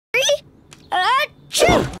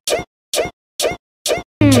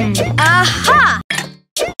Aha!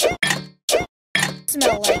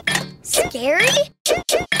 Smell like scary?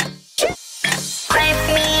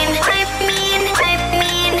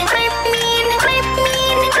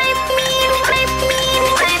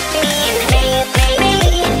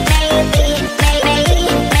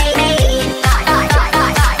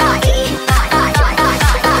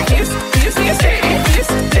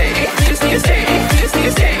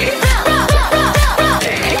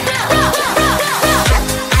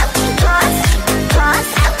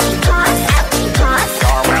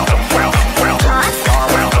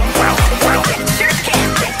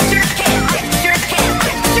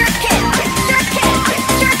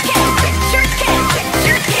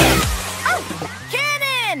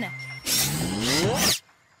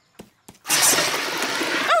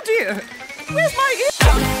 Where's my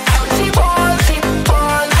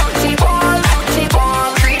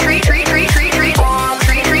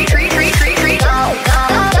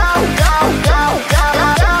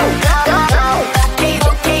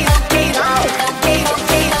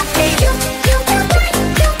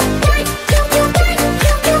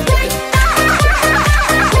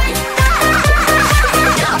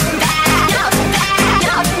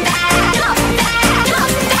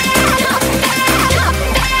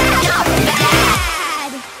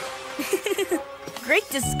Great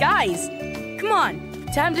disguise! Come on,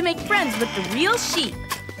 time to make friends with the real sheep.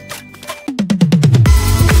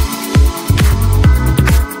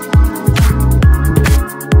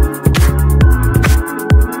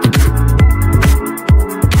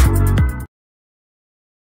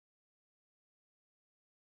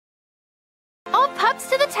 All pups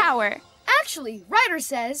to the tower. Actually, Ryder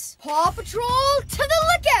says, Paw Patrol to the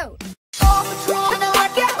lookout. Paw Patrol to the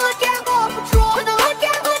lookout, lookout. Paw Patrol to the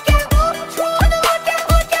lookout, lookout. Paw Patrol to the lookout,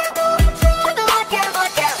 lookout. Paw Patrol to the lookout,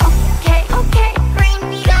 lookout. Okay, okay, green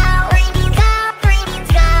beans go, green beans go, green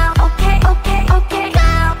beans go. Okay, okay, okay, go.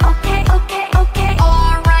 Okay, okay, okay.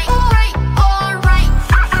 All right, all right, all right.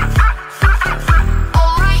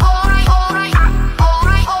 All right, all right, all right. All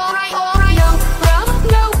right, all right, all right. No problem,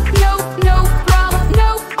 no, no, no problem, no.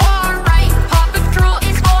 All right, Paw Patrol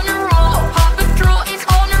is on a roll. Paw Patrol is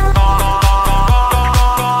on a roll.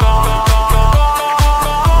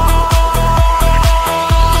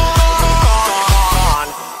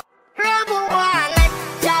 Rubble one,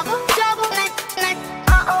 double, double,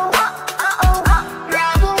 uh-oh, uh-oh,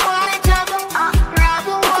 Rubble one, double,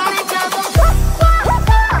 Rubble one, double.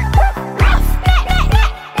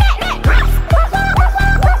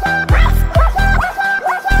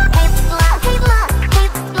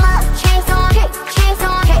 Chase on, chase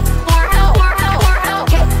on, more help, more help, more help,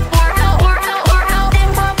 more help, more help, more help.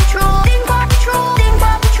 Ding Paw Patrol, ding Paw Patrol, ding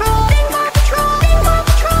Paw Patrol, ding Paw Patrol, ding Paw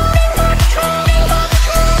Patrol, ding Paw Patrol, ding Paw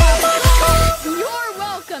Patrol. You're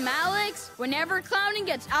welcome, Alex. Whenever clowning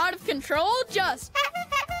gets out of control, just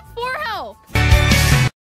for help.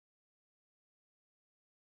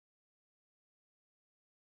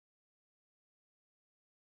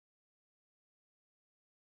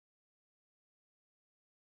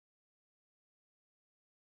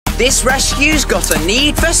 This rescue's got a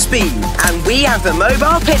need for speed, and we have the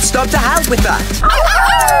mobile pit stop to help with that. All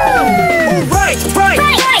right, right,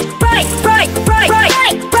 right, right, right, right, right,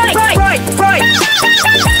 right, right, right,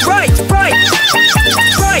 right, right, right,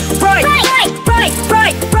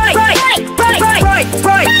 right,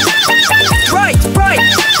 right, right, right,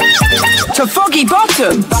 to Foggy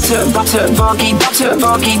Bottom. Butter, butter, foggy, butter,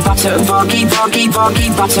 foggy, butter, foggy, foggy, foggy,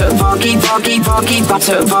 butter, foggy, foggy, foggy,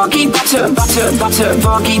 butter, foggy, butter, butter, butter,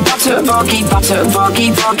 foggy, butter, foggy, butter,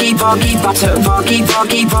 foggy, foggy, foggy, butter, foggy,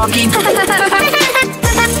 foggy, foggy.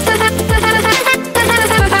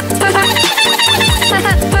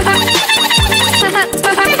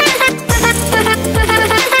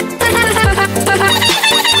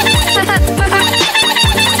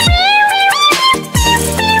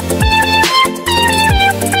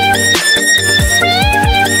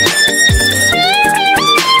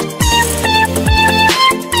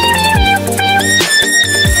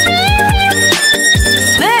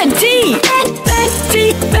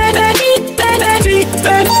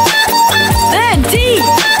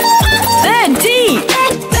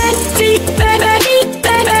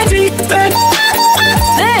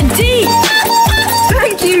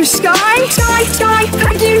 Thank you, Skye. Skye, Skye.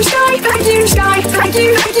 Thank you, Skye. Thank you, Skye. Thank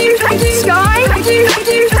you, thank you, thank you, Skye. Thank you, thank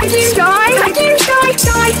you, thank you, Skye. Thank you, Skye,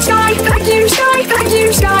 Skye, Skye. Thank you, Skye. Thank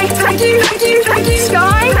you, Skye. Thank you, thank you, thank you,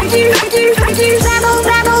 Skye. Thank you, thank you, thank you. Rattle,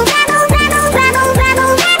 rattle, rattle, rattle, rattle, rattle,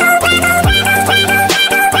 rattle,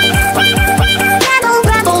 rattle,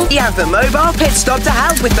 rattle. We have the mobile pit stop to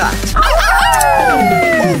help with that. All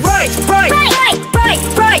right, right, right, right.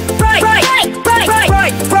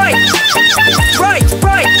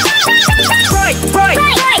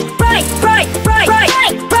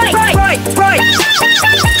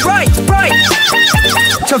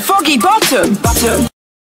 to Foggy Bottom.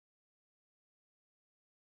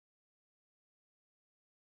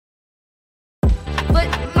 But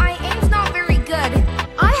my aim's not very good.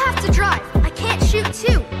 I have to drive. I can't shoot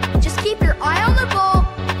too. Just keep your eye on